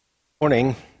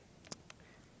Morning.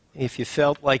 If you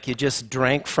felt like you just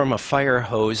drank from a fire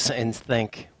hose and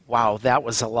think, wow, that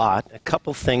was a lot, a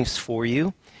couple things for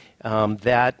you.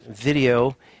 That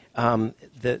video,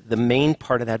 the main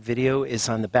part of that video is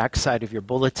on the back side of your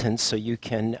bulletin, so you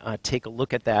can take a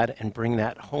look at that and bring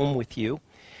that home with you.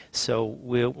 So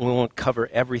we won't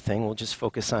cover everything. We'll just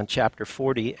focus on chapter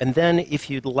 40. And then if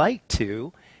you'd like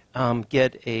to,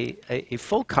 get a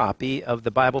full copy of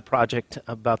the Bible Project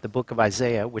about the book of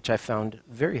Isaiah, which I found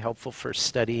very helpful for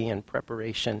study and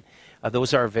preparation.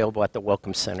 Those are available at the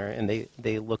Welcome Center, and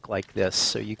they look like this,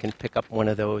 so you can pick up one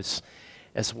of those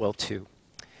as well too.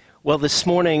 Well, this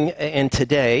morning and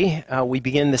today, we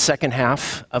begin the second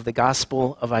half of the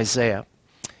Gospel of Isaiah.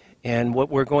 And what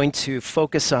we're going to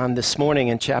focus on this morning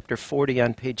in chapter 40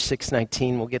 on page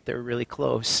 619, we'll get there really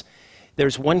close.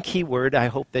 There's one key word I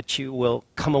hope that you will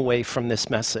come away from this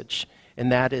message, and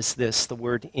that is this, the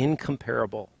word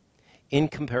incomparable.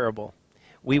 Incomparable.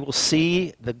 We will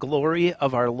see the glory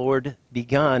of our Lord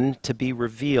begun to be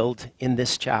revealed in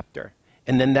this chapter,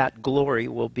 and then that glory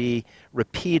will be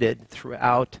repeated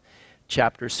throughout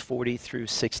chapters 40 through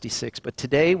 66. But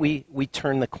today we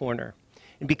turn the corner.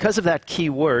 And because of that key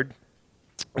word,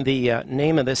 the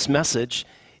name of this message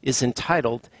is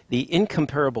entitled The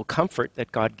Incomparable Comfort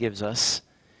That God Gives Us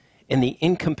and the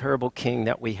Incomparable King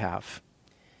That We Have.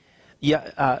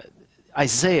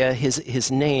 Isaiah,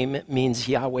 his name means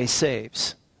Yahweh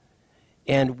saves.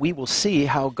 And we will see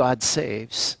how God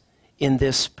saves in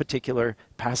this particular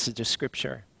passage of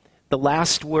Scripture. The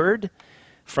last word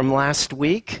from last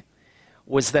week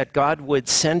was that God would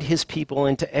send his people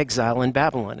into exile in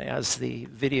Babylon, as the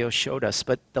video showed us.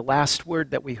 But the last word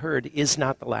that we heard is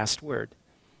not the last word.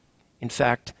 In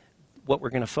fact, what we're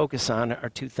going to focus on are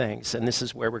two things, and this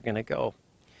is where we're going to go.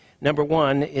 Number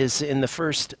one is in the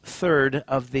first third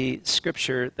of the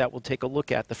scripture that we'll take a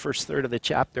look at, the first third of the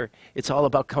chapter. It's all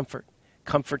about comfort.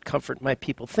 Comfort, comfort my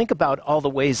people. Think about all the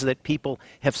ways that people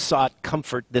have sought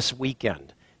comfort this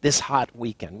weekend, this hot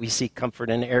weekend. We seek comfort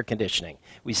in air conditioning.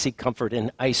 We seek comfort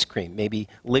in ice cream, maybe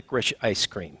licorice ice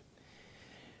cream.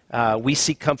 We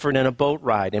seek comfort in a boat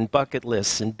ride, in bucket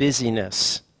lists, in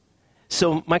busyness.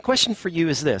 So my question for you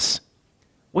is this.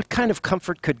 What kind of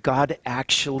comfort could God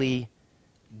actually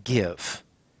give?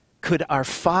 Could our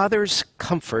Father's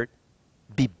comfort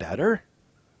be better?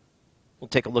 We'll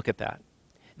take a look at that.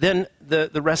 Then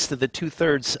the rest of the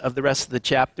two-thirds of the rest of the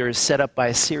chapter is set up by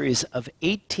a series of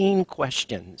 18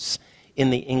 questions in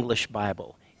the English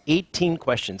Bible. 18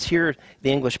 questions. Here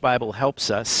the English Bible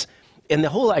helps us. And the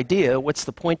whole idea, what's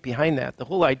the point behind that? The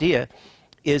whole idea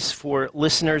is for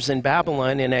listeners in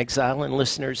Babylon in exile and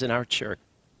listeners in our church,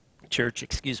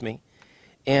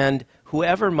 and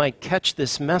whoever might catch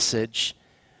this message,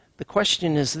 the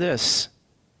question is this: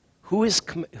 who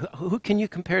can you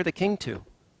compare the king to?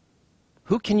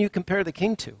 Who can you compare the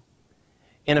king to?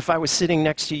 And if I was sitting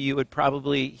next to you, you would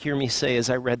probably hear me say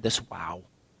as I read this, wow,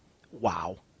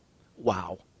 wow,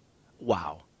 wow,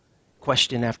 wow.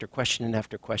 Question after question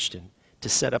after question to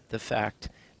set up the fact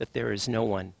that there is no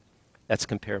one that's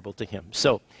comparable to him.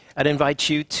 So I'd invite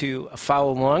you to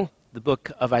follow along the book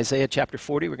of Isaiah chapter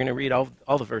 40. We're going to read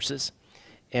all the verses,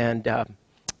 and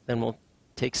then we'll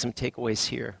take some takeaways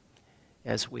here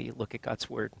as we look at God's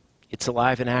word. It's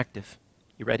alive and active.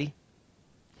 You ready?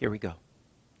 Here we go.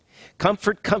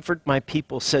 Comfort, comfort my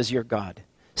people, says your God.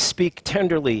 Speak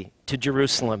tenderly to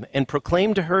Jerusalem and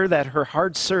proclaim to her that her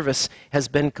hard service has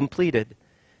been completed,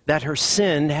 that her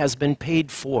sin has been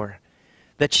paid for,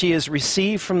 that she has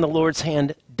received from the Lord's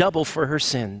hand double for her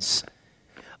sins.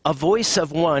 A voice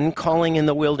of one calling in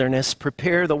the wilderness,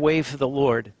 prepare the way for the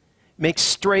Lord. Make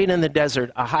straight in the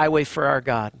desert a highway for our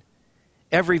God.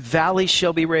 Every valley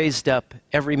shall be raised up,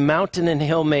 every mountain and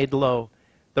hill made low.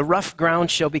 The rough ground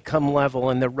shall become level,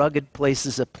 and the rugged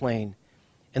places a plain.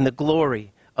 And the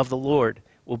glory of the Lord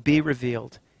will be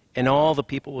revealed, and all the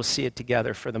people will see it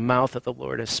together, for the mouth of the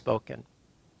Lord has spoken.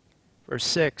 Verse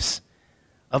 6.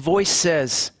 A voice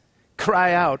says,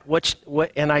 cry out.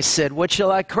 And I said, what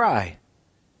shall I cry?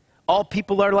 All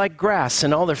people are like grass,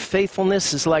 and all their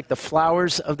faithfulness is like the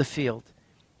flowers of the field.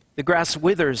 The grass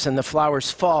withers and the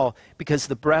flowers fall, because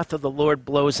the breath of the Lord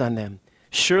blows on them.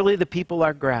 Surely the people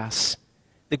are grass.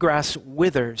 The grass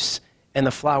withers and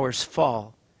the flowers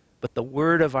fall, but the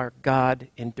word of our God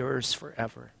endures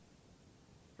forever.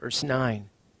 Verse 9.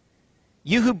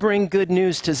 You who bring good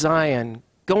news to Zion,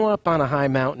 go up on a high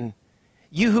mountain.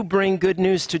 You who bring good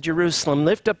news to Jerusalem,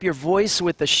 lift up your voice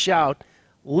with a shout.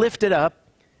 Lift it up.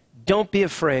 Don't be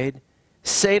afraid.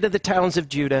 Say to the towns of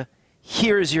Judah,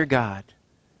 here is your God.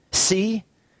 See,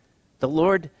 the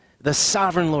Lord, the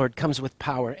sovereign Lord, comes with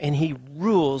power, and he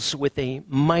rules with a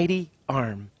mighty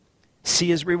arm. See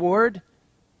his reward?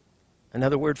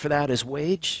 Another word for that is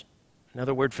wage.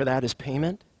 Another word for that is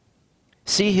payment.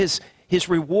 See, his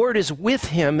reward is with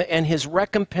him, and his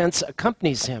recompense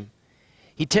accompanies him.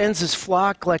 He tends his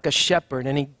flock like a shepherd,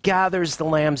 and he gathers the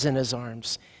lambs in his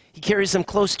arms. He carries them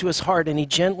close to his heart, and he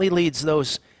gently leads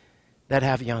those that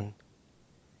have young.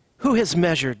 Who has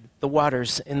measured the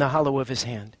waters in the hollow of his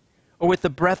hand, or with the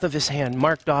breath of his hand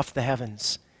marked off the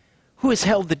heavens? Who has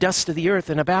held the dust of the earth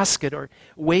in a basket, or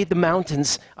weighed the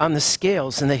mountains on the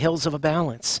scales and the hills of a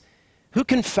balance? Who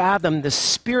can fathom the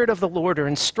Spirit of the Lord, or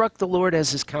instruct the Lord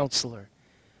as his counselor?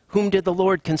 Whom did the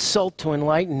Lord consult to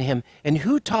enlighten him, and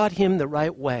who taught him the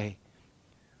right way?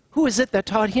 Who is it that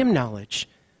taught him knowledge,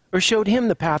 or showed him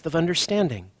the path of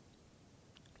understanding?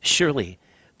 Surely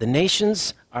the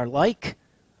nations are like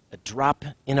a drop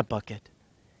in a bucket.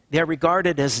 They are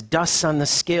regarded as dust on the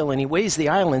scale, and he weighs the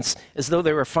islands as though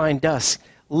they were fine dust.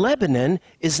 Lebanon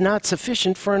is not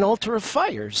sufficient for an altar of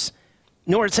fires,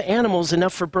 nor its animals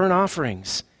enough for burnt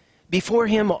offerings. Before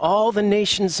him all the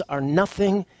nations are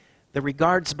nothing. They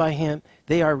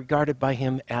are regarded by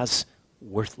him as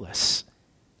worthless,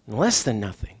 and less than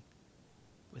nothing.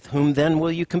 With whom then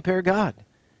will you compare God?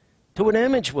 To what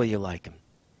image will you like him?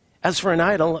 As for an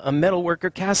idol, a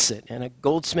metalworker casts it, and a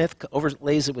goldsmith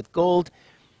overlays it with gold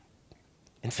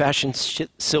and fashions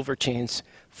silver chains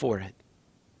for it.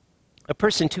 A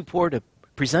person too poor to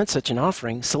present such an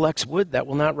offering selects wood that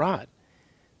will not rot.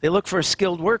 They look for a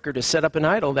skilled worker to set up an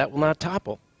idol that will not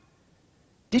topple.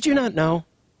 Did you not know?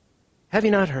 Have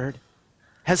you not heard?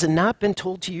 Has it not been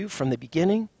told to you from the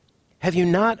beginning? Have you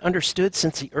not understood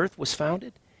since the earth was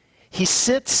founded? He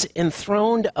sits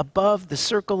enthroned above the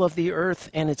circle of the earth,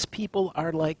 and its people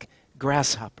are like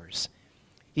grasshoppers.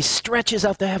 He stretches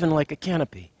out the heaven like a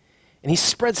canopy, and he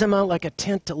spreads them out like a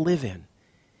tent to live in.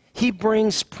 He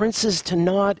brings princes to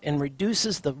naught and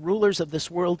reduces the rulers of this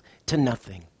world to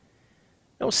nothing.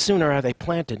 No sooner are they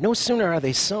planted, no sooner are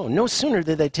they sown, no sooner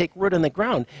do they take root in the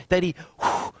ground that he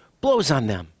blows on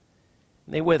them,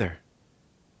 and they wither,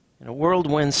 and a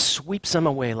whirlwind sweeps them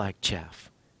away like chaff.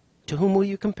 To whom will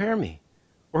you compare me?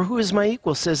 Or who is my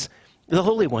equal, says the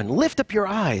Holy One. Lift up your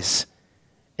eyes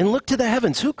and look to the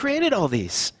heavens. Who created all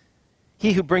these?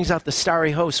 He who brings out the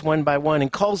starry hosts one by one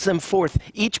and calls them forth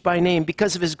each by name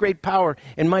because of his great power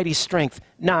and mighty strength.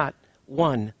 Not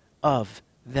one of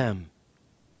them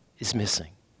is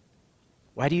missing.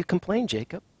 Why do you complain,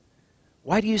 Jacob?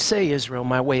 Why do you say, Israel,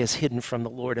 my way is hidden from the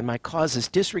Lord and my cause is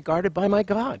disregarded by my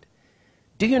God?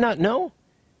 Do you not know?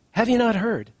 Have you not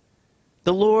heard?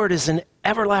 The Lord is an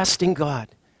everlasting God,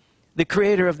 the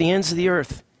creator of the ends of the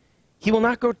earth. He will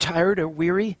not grow tired or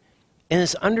weary, and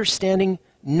his understanding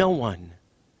no one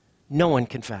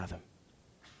can fathom.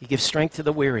 He gives strength to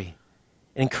the weary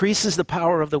and increases the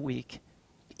power of the weak.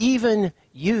 Even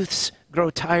youths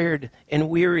grow tired and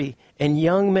weary, and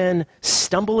young men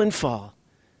stumble and fall.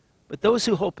 But those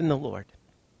who hope in the Lord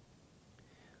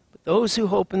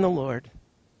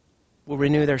will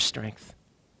renew their strength.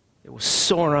 They will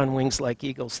soar on wings like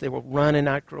eagles. They will run and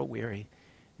not grow weary.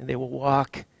 And they will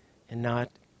walk and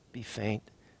not be faint.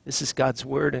 This is God's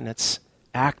word, and it's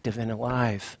active and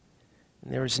alive.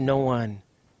 And there is no one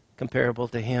comparable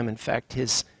to him. In fact,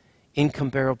 his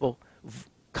incomparable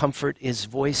comfort is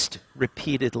voiced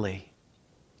repeatedly.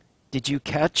 Did you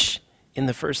catch in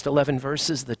the first 11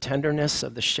 verses the tenderness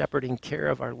of the shepherding care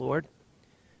of our Lord?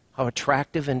 How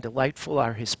attractive and delightful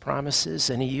are his promises,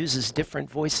 and he uses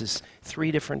different voices, 3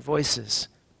 different voices,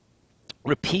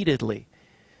 repeatedly.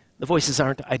 The voices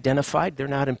aren't identified, they're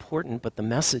not important, but the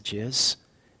message is.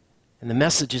 And the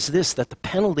message is this, that the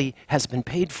penalty has been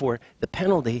paid for. The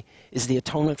penalty is the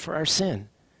atonement for our sin.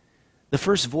 The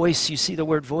first voice, you see the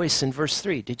word voice in verse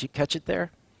 3. Did you catch it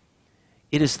there?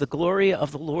 It is the glory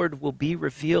of the Lord will be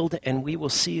revealed, and we will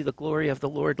see the glory of the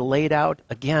Lord laid out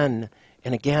again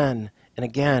and again and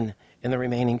again in the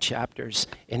remaining chapters.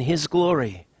 And his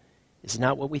glory is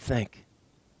not what we think.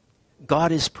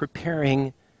 God is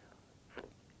preparing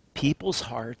people's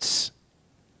hearts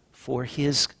for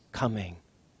his coming.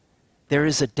 There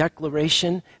is a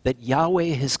declaration that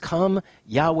Yahweh has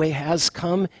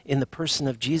come in the person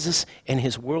of Jesus, and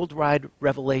his worldwide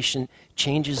revelation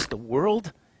changes the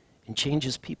world and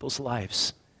changes people's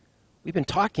lives. We've been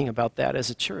talking about that as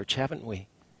a church, haven't we?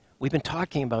 We've been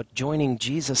talking about joining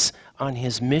Jesus on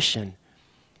his mission.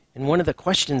 And one of the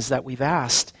questions that we've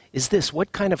asked is this: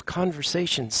 what kind of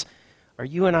conversations are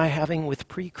you and I having with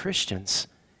pre-Christians?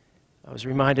 I was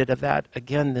reminded of that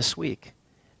again this week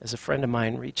as a friend of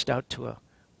mine reached out to a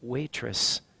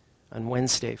waitress on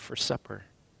Wednesday for supper.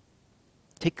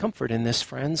 Take comfort in this,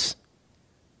 friends.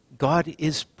 God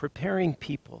is preparing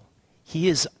people. He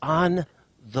is on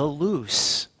the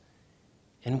loose.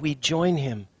 And we join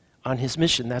him on his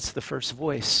mission. That's the first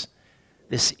voice,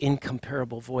 this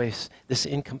incomparable voice, this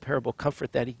incomparable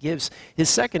comfort that he gives. His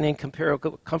second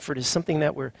incomparable comfort is something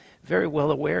that we're very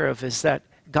well aware of, is that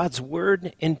God's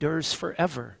word endures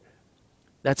forever.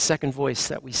 That second voice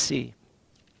that we see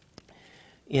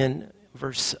in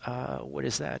verse,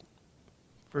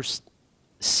 Verse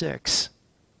 6. Do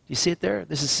you see it there?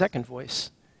 This is the second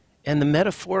voice. And the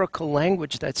metaphorical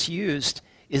language that's used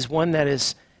is one that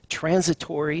is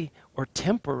transitory or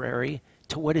temporary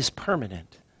to what is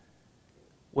permanent.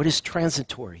 What is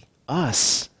transitory?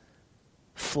 Us,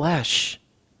 flesh,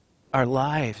 our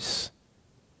lives.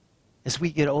 As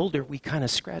we get older, we kind of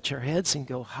scratch our heads and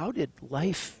go, how did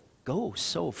life go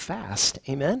so fast?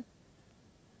 Amen?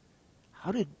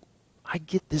 How did I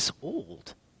get this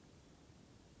old?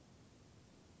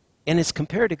 And it's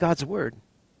compared to God's word.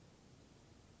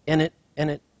 And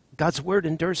God's word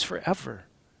endures forever.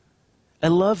 I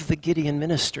love the Gideon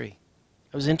ministry.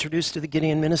 I was introduced to the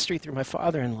Gideon ministry through my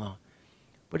father-in-law.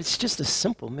 But it's just a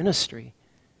simple ministry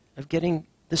of getting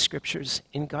the scriptures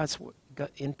in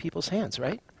people's hands,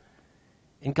 right?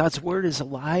 And God's word is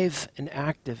alive and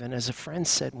active. And as a friend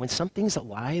said, when something's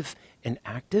alive and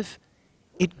active,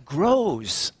 it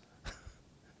grows.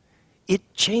 It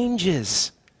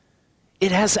changes.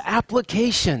 It has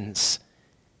applications.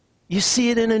 You see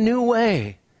it in a new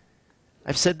way.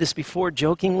 I've said this before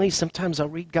jokingly. Sometimes I'll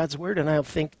read God's word and I'll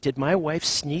think, did my wife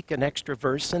sneak an extra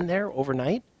verse in there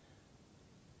overnight?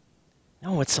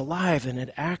 No, it's alive and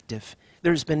it's active.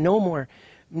 There's been no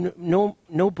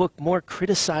book more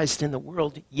criticized in the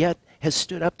world, yet has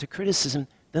stood up to criticism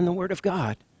than the Word of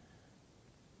God.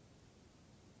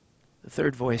 The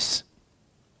third voice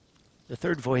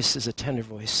is a tender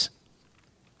voice.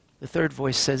 The third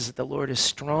voice says that the Lord is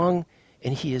strong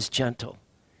and he is gentle.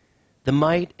 The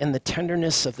might and the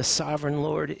tenderness of the sovereign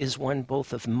Lord is one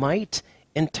both of might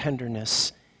and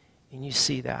tenderness. And you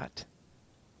see that.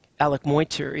 Alec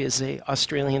Moitier is an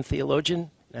Australian theologian,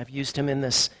 and I've used him in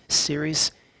this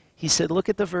series. He said, look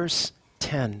at the verse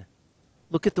 10.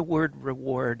 Look at the word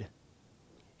reward.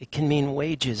 It can mean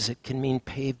wages. It can mean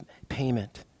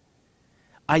payment.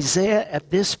 Isaiah, at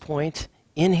this point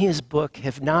in his book,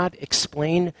 have not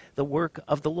explained the work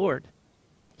of the Lord.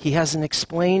 He hasn't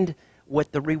explained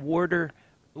what the reward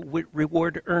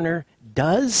earner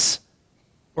does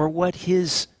or what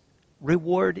his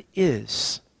reward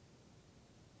is.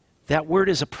 That word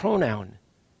is a pronoun.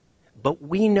 But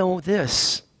we know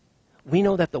this. We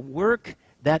know that the work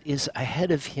that is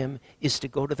ahead of him is to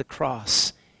go to the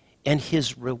cross. And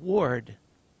his reward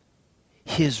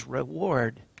is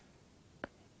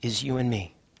you and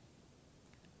me,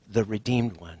 the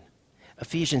redeemed one.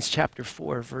 Ephesians chapter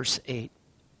 4, verse 8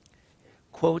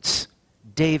 quotes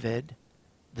David,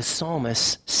 the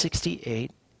psalmist,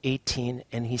 68:18,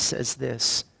 and he says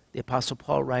this, the Apostle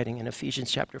Paul writing in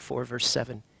Ephesians chapter 4, verse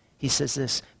 7. He says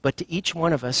this, but to each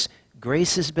one of us,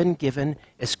 grace has been given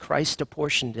as Christ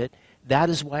apportioned it. That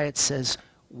is why it says,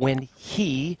 when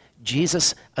he,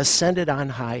 Jesus, ascended on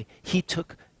high, he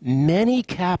took many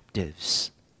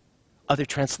captives. Other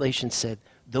translations said,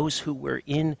 those who were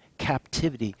in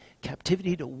captivity.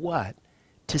 Captivity to what?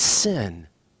 To sin.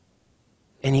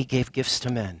 And he gave gifts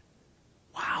to men.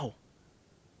 Wow.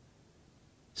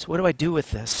 So what do I do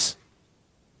with this?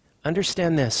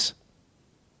 Understand this.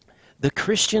 The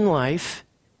Christian life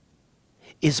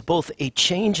is both a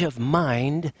change of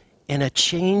mind and a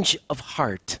change of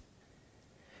heart.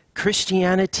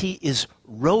 Christianity is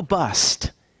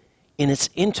robust in its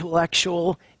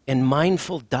intellectual and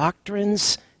mindful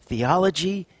doctrines,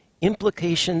 theology,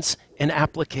 implications, and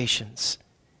applications.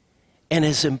 And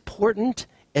as important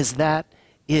as that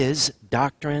is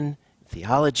doctrine,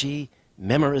 theology,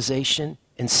 memorization,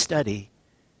 and study,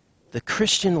 the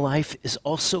Christian life is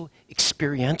also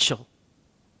experiential.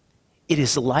 It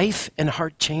is life and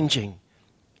heart changing.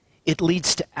 It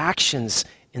leads to actions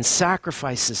and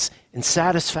sacrifices and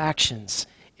satisfactions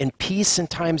and peace in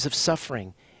times of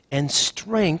suffering and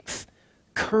strength,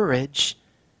 courage,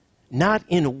 not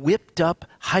in whipped up,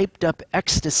 hyped up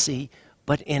ecstasy,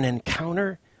 but in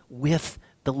encounter with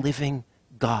the living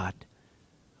God.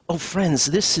 Oh, friends,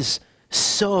 this is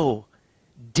so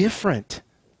different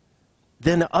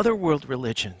than other world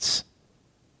religions.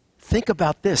 Think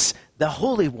about this. The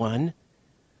Holy One,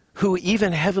 who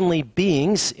even heavenly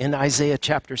beings in Isaiah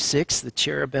chapter 6, the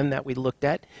cherubim that we looked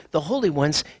at, the holy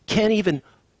ones can't even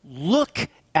look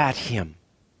at him.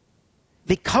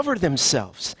 They cover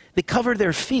themselves. They cover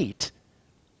their feet.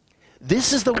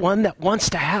 This is the one that wants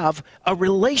to have a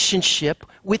relationship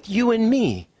with you and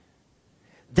me.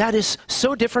 That is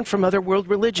so different from other world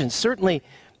religions. Certainly,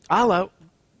 Allah,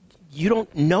 you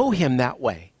don't know him that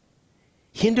way.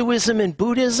 Hinduism and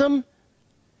Buddhism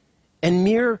and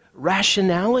mere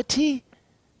rationality?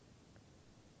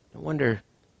 No wonder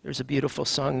there's a beautiful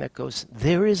song that goes,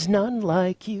 there is none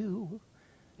like you,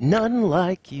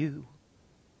 the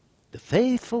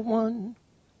faithful one,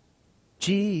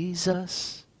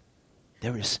 Jesus.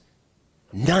 There is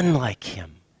none like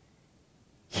him.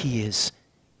 He is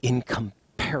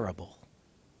incomparable.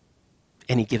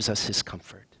 And he gives us his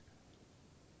comfort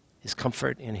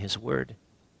in his word,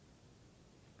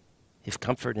 his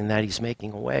comfort in that he's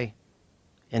making a way,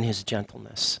 and his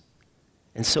gentleness.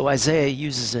 And so Isaiah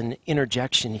uses an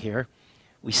interjection here.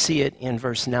 We see it in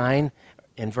verse 9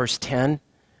 and verse 10.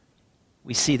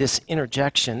 We see this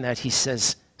interjection that he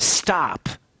says, stop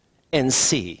and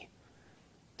see.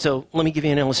 So let me give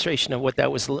you an illustration of what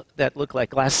that looked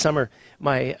like. Last summer,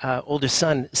 my oldest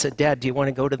son said, Dad, do you want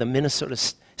to go to the Minnesota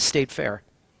State Fair?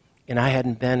 And I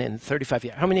hadn't been in 35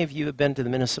 years. How many of you have been to the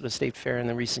Minnesota State Fair in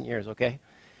the recent years, okay?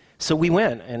 So we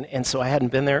went, and so I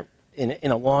hadn't been there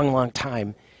in a long, long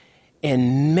time.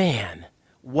 And man,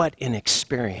 what an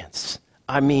experience.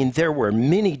 I mean, there were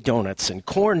mini donuts and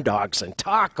corn dogs and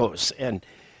tacos, and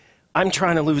I'm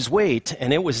trying to lose weight,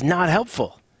 and it was not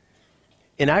helpful.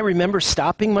 And I remember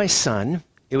stopping my son.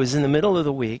 It was in the middle of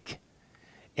the week,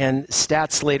 and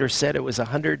stats later said it was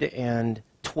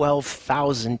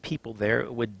 112,000 people there.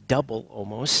 It would double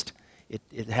almost.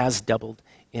 It has doubled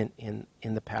in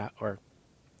the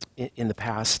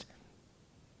past.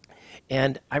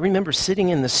 And I remember sitting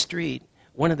in the street,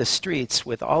 one of the streets,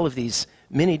 with all of these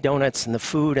mini donuts and the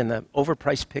food and the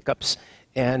overpriced pickups,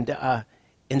 and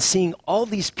seeing all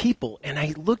these people. And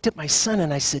I looked at my son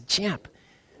and I said, Champ,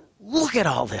 look at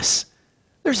all this.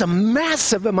 There's a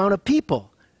massive amount of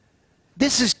people.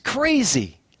 This is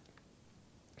crazy.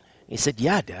 He said,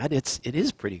 yeah, Dad, it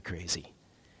is pretty crazy.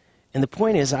 And the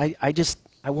point is, I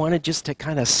wanted just to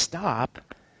kind of stop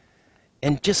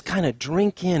and just kind of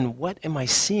drink in, what am I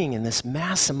seeing in this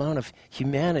mass amount of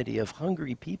humanity, of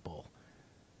hungry people?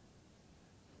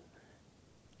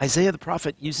 Isaiah the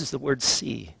prophet uses the word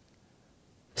see.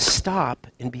 Stop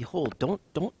and behold.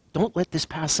 Don't let this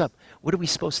pass up. What are we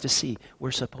supposed to see? We're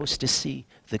supposed to see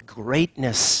the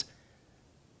greatness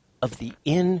of the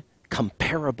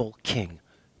incomparable King.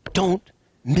 Don't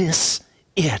miss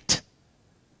it.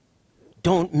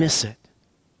 Don't miss it.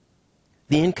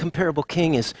 The incomparable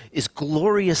King is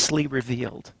gloriously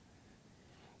revealed.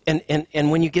 And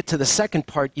when you get to the second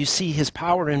part, you see his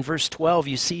power in verse 12.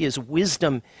 You see his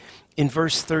wisdom in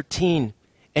verse 13.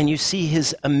 And you see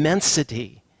his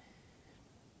immensity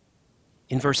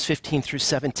in verse 15 through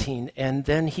 17. And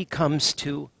then he comes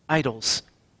to idols.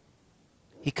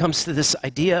 He comes to this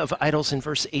idea of idols in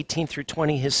verse 18 through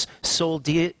 20, his sole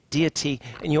deity.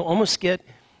 And you almost get,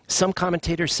 some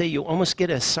commentators say, you almost get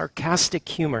a sarcastic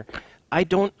humor. I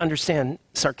don't understand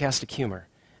sarcastic humor.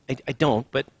 I don't,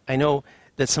 but I know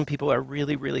that some people are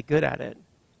really, really good at it.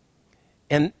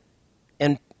 And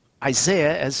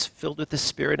Isaiah, as filled with the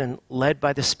Spirit and led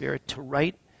by the Spirit to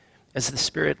write as the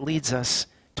Spirit leads us,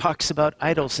 talks about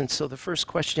idols. And so the first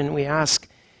question we ask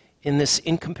in this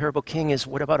incomparable King is,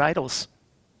 what about idols?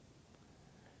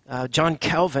 John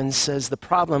Calvin says the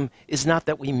problem is not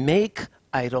that we make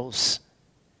idols.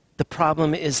 The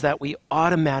problem is that we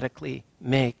automatically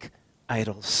make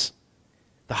idols.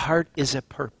 The heart is a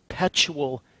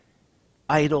perpetual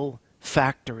idol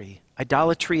factory.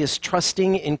 Idolatry is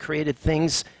trusting in created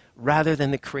things rather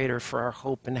than the Creator for our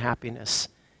hope and happiness,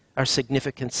 our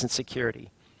significance and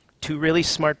security. Two really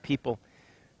smart people,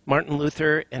 Martin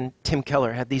Luther and Tim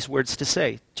Keller, had these words to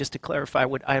say, just to clarify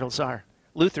what idols are.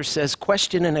 Luther says,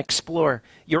 question and explore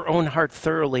your own heart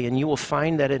thoroughly, and you will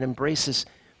find out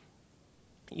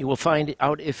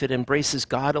if it embraces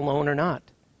God alone or not.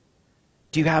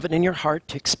 Do you have it in your heart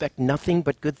to expect nothing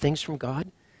but good things from God,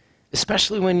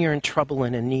 especially when you're in trouble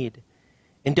and in need?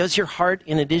 And does your heart,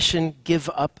 in addition, give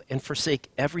up and forsake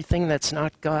everything that's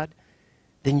not God?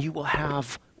 Then you will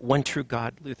have one true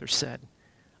God, Luther said.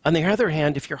 On the other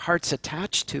hand, if your heart's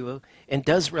attached to and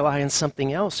does rely on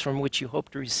something else from which you hope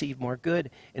to receive more good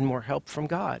and more help from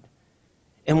God,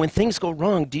 and when things go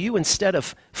wrong, do you, instead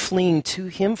of fleeing to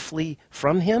him, flee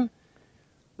from him?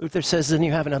 Luther says, then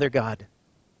you have another God.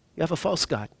 You have a false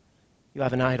God. You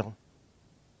have an idol.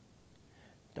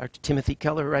 Dr. Timothy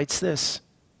Keller writes this: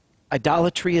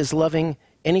 idolatry is loving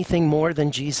anything more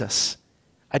than Jesus.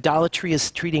 Idolatry is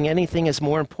treating anything as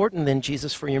more important than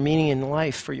Jesus for your meaning in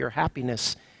life, for your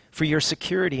happiness, for your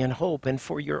security and hope, and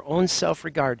for your own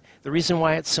self-regard. The reason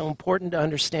why it's so important to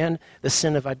understand the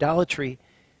sin of idolatry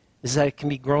is that it can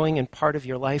be growing in part of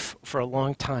your life for a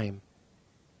long time.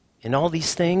 And all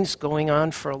these things going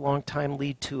on for a long time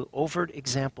lead to overt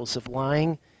examples of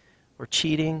lying or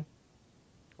cheating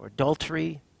or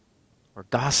adultery or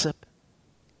gossip,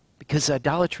 because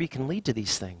idolatry can lead to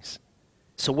these things.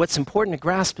 So what's important to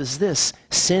grasp is this: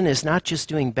 sin is not just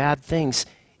doing bad things,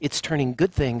 it's turning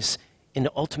good things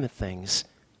into ultimate things,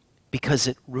 because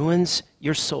it ruins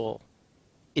your soul,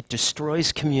 it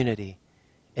destroys community,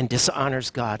 and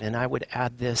dishonors God. And I would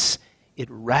add this: it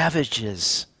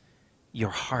ravages your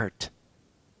heart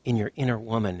in your inner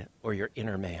woman or your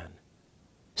inner man.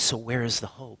 So where is the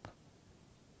hope?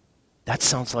 That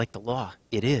sounds like the law.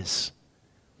 It is.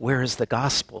 Where is the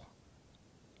gospel?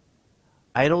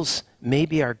 Idols may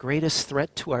be our greatest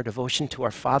threat to our devotion to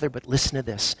our Father, but listen to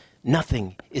this: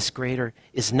 nothing is a greater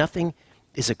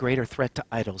threat to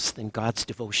idols than God's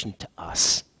devotion to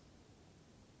us.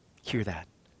 Hear that.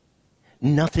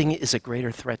 Nothing is a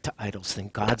greater threat to idols than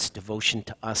God's devotion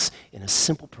to us in a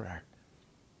simple prayer,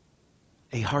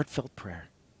 a heartfelt prayer.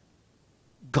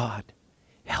 God,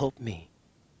 help me.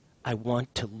 I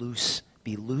want to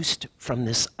be loosed from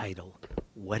this idol,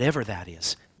 whatever that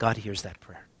is. God hears that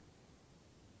prayer.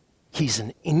 He's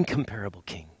an incomparable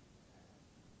king.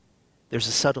 There's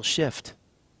a subtle shift.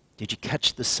 Did you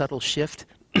catch the subtle shift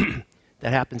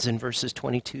that happens in verses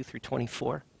 22 through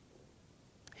 24?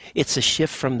 It's a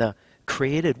shift from the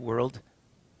created world,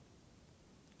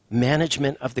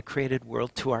 management of the created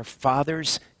world, to our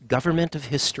Father's government of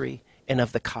history and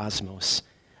of the cosmos.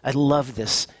 I love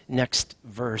this next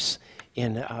verse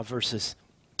in verses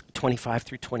 25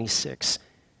 through 26.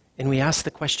 And we ask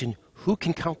the question, who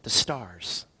can count the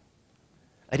stars?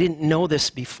 I didn't know this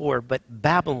before, but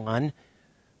Babylon,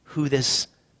 who this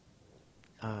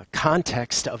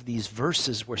context of these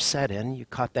verses were set in, you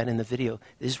caught that in the video,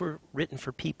 these were written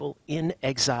for people in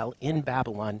exile in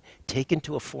Babylon, taken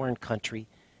to a foreign country.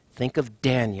 Think of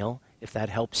Daniel, if that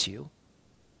helps you.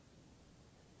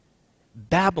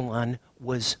 Babylon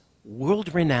was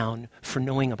world-renowned for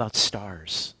knowing about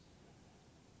stars.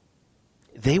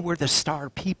 They were the star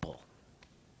people.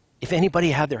 If anybody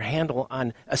had their handle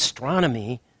on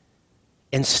astronomy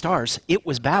and stars, it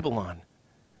was Babylon.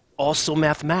 Also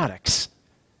mathematics.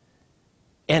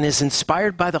 And as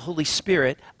inspired by the Holy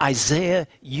Spirit, Isaiah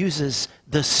uses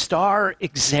the star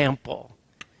example.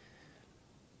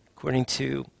 According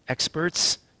to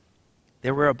experts,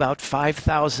 there were about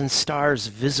 5,000 stars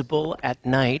visible at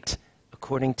night,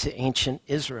 according to ancient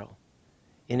Israel,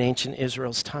 in ancient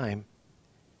Israel's time.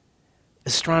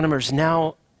 Astronomers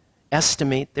now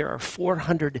estimate there are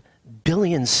 400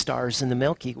 billion stars in the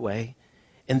Milky Way,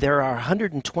 and there are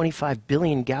 125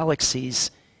 billion galaxies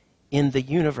in the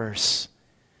universe.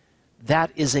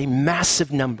 That is a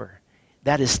massive number.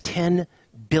 That is 10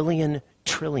 billion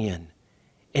trillion.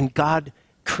 And God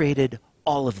created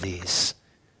all of these.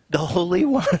 The Holy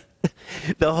One,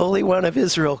 the Holy One of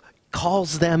Israel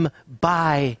calls them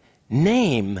by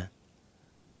name.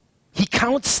 He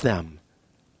counts them.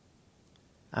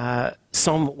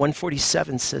 Psalm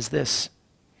 147 says this: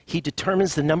 He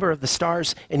determines the number of the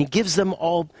stars, and he gives them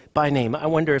all by name. I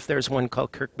wonder if there's one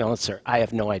called Kirk Melitzer. I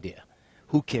have no idea.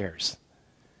 Who cares?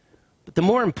 But the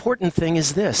more important thing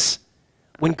is this: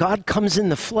 when God comes in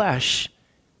the flesh,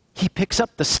 he picks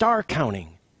up the star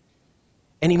counting,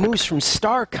 and he moves from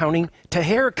star counting to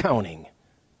hair counting.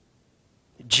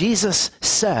 Jesus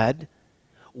said,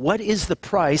 what is the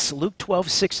price, Luke 12,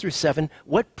 6 through 7,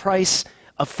 what price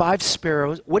of 5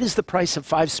 sparrows, what is the price of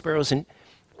 5 sparrows and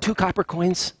 2 copper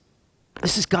coins?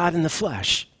 This is God in the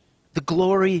flesh, the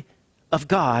glory of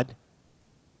God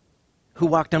who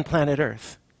walked on planet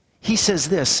Earth. He says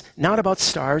this, not about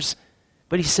stars,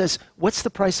 but he says, what's the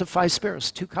price of 5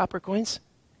 sparrows? 2 copper coins?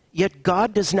 Yet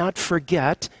God does not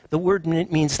forget, the word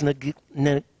means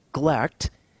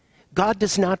neglect. God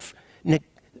does not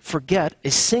forget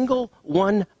a single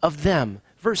one of them.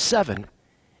 Verse 7,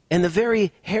 and the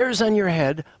very hairs on your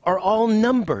head are all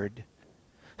numbered.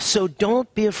 So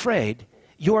don't be afraid.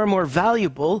 You are more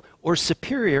valuable or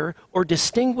superior or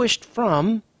distinguished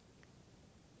from,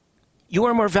 you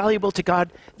are more valuable to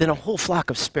God than a whole flock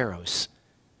of sparrows.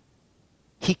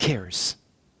 He cares.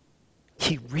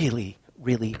 He really,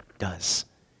 really does.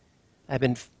 I've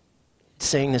been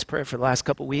saying this prayer for the last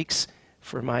couple weeks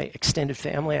for my extended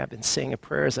family. I've been saying a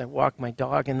prayer as I walk my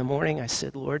dog in the morning. I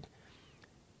said, Lord,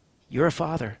 you're a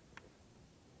father,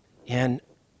 and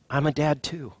I'm a dad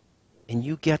too, and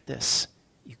you get this.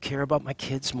 You care about my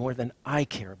kids more than I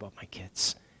care about my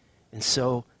kids. And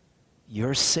so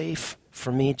you're safe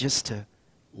for me just to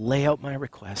lay out my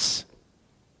requests.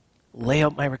 Lay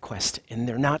out my request, and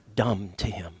they're not dumb to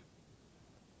him.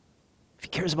 If he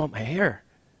cares about my hair,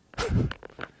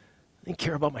 he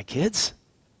care about my kids?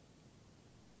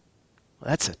 Well,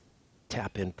 that's a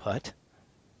tap-in putt.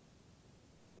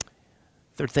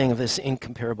 Third thing of this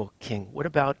incomparable king. What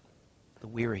about the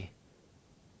weary?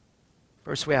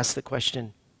 First, we ask the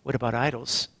question, what about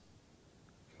idols?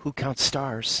 Who counts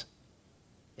stars?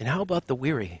 And how about the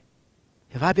weary?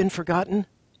 Have I been forgotten?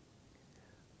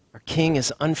 Our King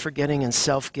is unforgetting and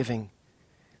self-giving.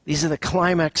 These are the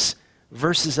climax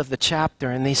verses of the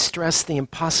chapter, and they stress the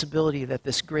impossibility that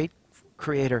this great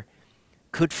Creator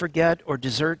could forget or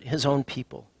desert his own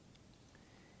people.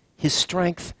 His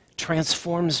strength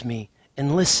transforms me.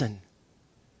 And listen,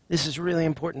 this is really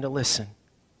important to listen.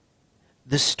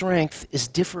 The strength is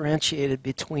differentiated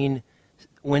between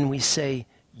when we say,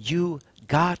 you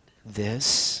got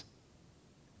this,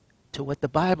 to what the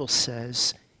Bible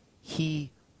says,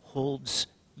 he holds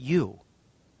you.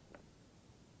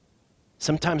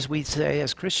 Sometimes we say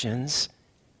as Christians,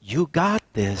 you got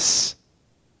this.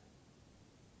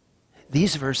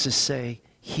 These verses say,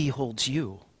 he holds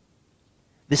you.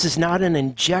 This is not an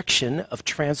injection of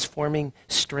transforming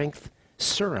strength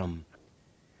serum.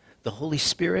 The Holy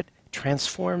Spirit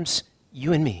transforms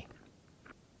you and me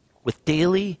with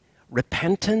daily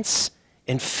repentance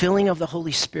and filling of the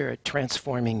Holy Spirit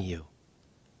transforming you.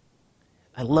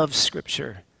 I love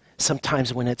Scripture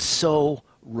sometimes when it's so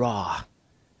raw.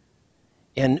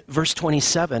 And verse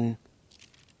 27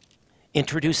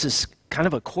 introduces kind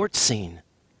of a court scene.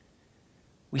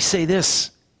 We say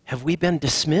this, have we been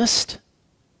dismissed?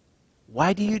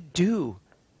 Why do you do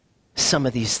some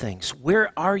of these things?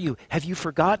 Where are you? Have you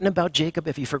forgotten about Jacob?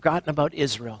 Have you forgotten about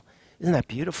Israel? Isn't that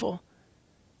beautiful?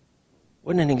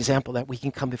 What an example that we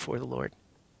can come before the Lord.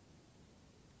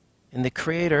 And the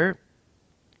Creator,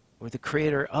 or the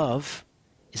creator of,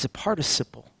 is a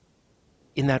participle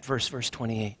in that verse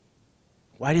 28.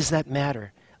 Why does that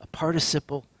matter? A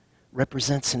participle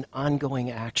represents an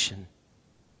ongoing action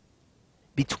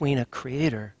between a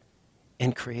creator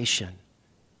and creation,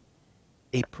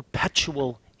 a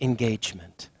perpetual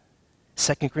engagement.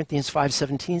 2 Corinthians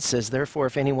 5:17 says, therefore,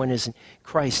 if anyone is in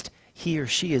Christ, he or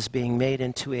she is being made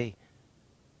into a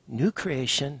new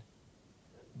creation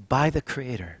by the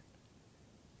Creator.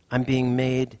 I'm being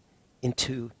made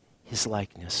into his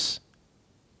likeness.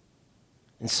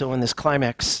 And so in this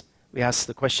climax, we ask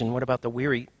the question, what about the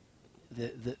weary,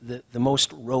 the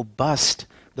most robust,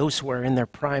 those who are in their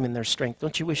prime and their strength?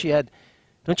 Don't you wish you had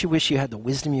the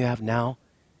wisdom you have now,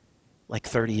 like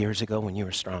 30 years ago when you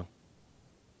were strong?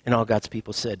 And all God's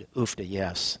people said, oofta,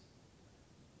 yes.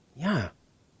 Yeah.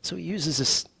 So he uses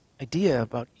this idea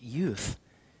about youth.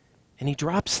 And he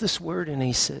drops this word and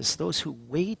he says, those who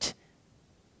wait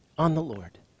on the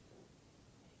Lord.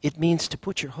 It means to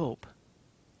put your hope.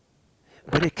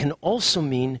 But it can also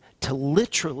mean to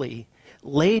literally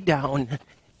lay down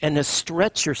and to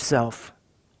stretch yourself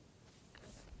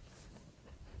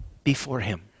before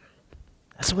him.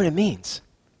 That's what it means.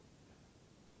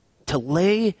 To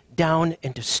lay down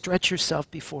and to stretch yourself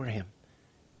before him.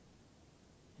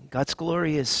 God's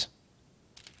glory is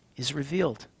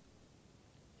revealed.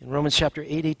 In Romans chapter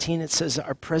 8:18 it says,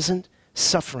 our present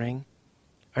suffering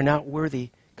are not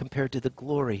worthy compared to the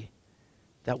glory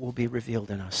that will be revealed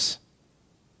in us.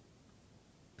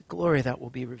 The glory that will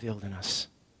be revealed in us.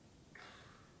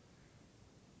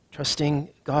 Trusting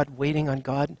God, waiting on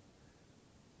God,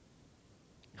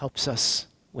 helps us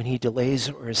when he delays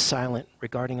or is silent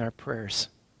regarding our prayers.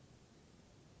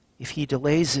 If he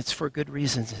delays, it's for good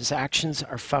reasons. His actions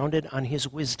are founded on his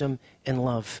wisdom and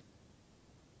love.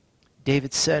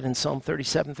 David said in Psalm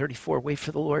 37:34, wait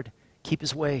for the Lord, keep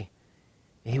his way,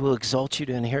 and he will exalt you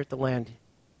to inherit the land.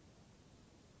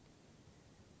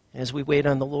 As we wait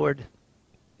on the Lord,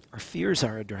 our fears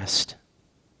are addressed.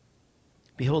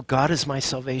 Behold, God is my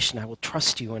salvation. I will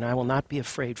trust you, and I will not be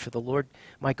afraid, for the Lord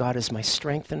my God is my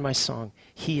strength and my song.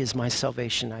 He is my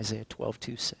salvation, Isaiah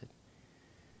 12:2 said.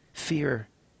 Fear,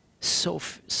 so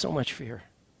much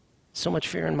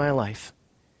fear in my life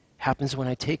happens when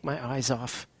I take my eyes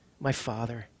off my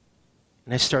Father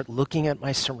and I start looking at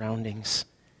my surroundings.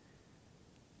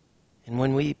 And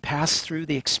when we pass through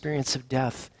the experience of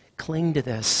death, cling to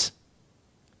this.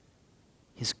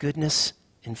 His goodness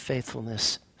and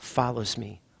faithfulness follows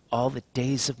me all the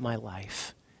days of my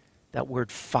life. That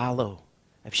word follow,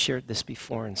 I've shared this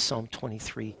before in Psalm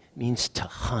 23, means to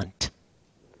hunt,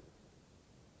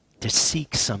 to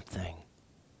seek something,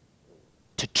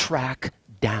 to track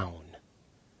down.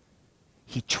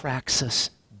 He tracks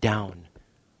us down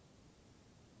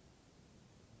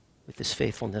with his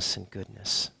faithfulness and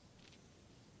goodness.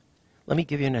 Let me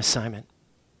give you an assignment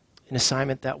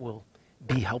that will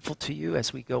be helpful to you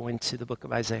as we go into the book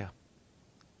of Isaiah.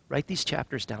 Write these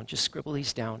chapters down. Just scribble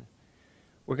these down.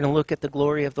 We're going to look at the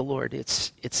glory of the Lord.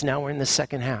 It's now we're in the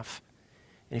second half.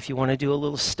 And if you want to do a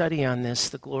little study on this,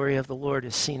 the glory of the Lord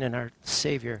is seen in our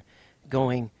Savior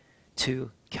going to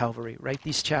Calvary. Write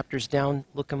these chapters down.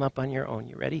 Look them up on your own.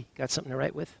 You ready? Got something to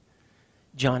write with?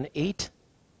 John 8,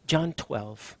 John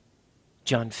 12,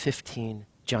 John 15,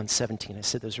 John 17. I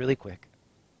said those really quick.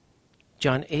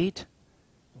 John 8,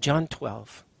 John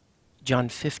 12, John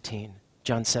 15,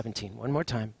 John 17. One more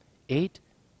time. 8,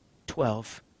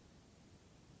 12,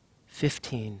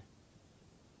 15,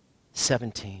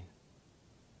 17.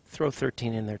 Throw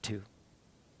 13 in there too.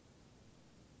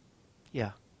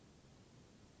 Yeah.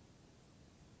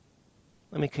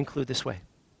 Let me conclude this way.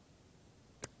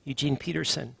 Eugene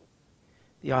Peterson,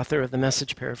 the author of the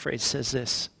Message Paraphrase, says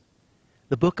this: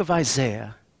 the book of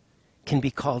Isaiah can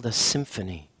be called a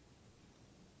symphony.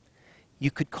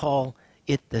 You could call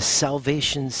it the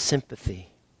salvation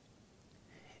sympathy.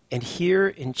 And here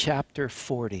in chapter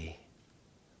 40,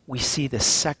 we see the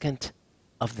second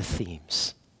of the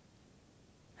themes.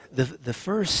 The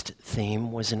first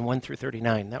theme was in 1 through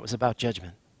 39. That was about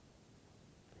judgment.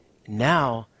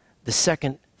 Now, the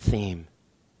second theme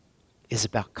is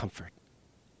about comfort.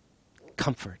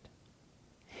 Comfort.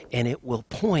 And it will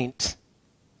point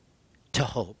to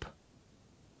hope.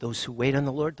 Those who wait on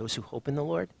the Lord, those who hope in the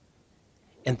Lord.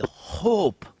 And the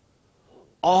hope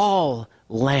all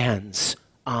lands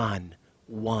on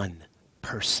one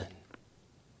person.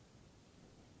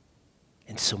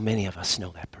 And so many of us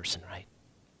know that person, right?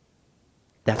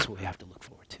 That's what we have to look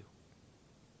forward to.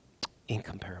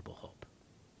 Incomparable hope.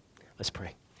 Let's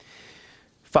pray.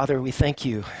 Father, we thank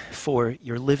you for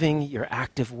your living, your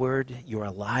active word, your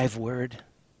alive word.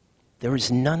 There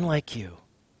is none like you.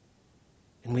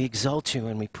 And we exalt you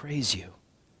and we praise you.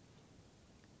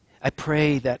 I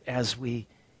pray that as we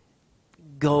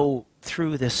go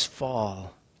through this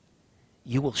fall,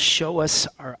 you will show us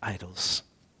our idols,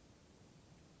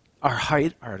 our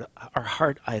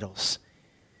heart idols.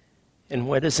 And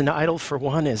what is an idol for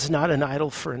one is not an idol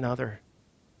for another.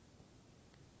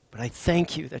 But I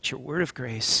thank you that your word of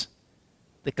grace,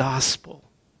 the gospel,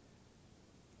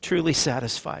 truly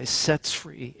satisfies, sets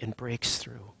free, and breaks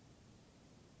through.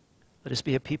 Let us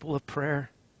be a people of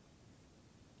prayer,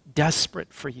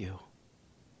 desperate for you,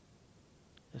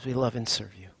 as we love and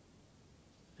serve you.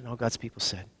 And all God's people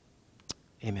said,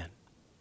 amen.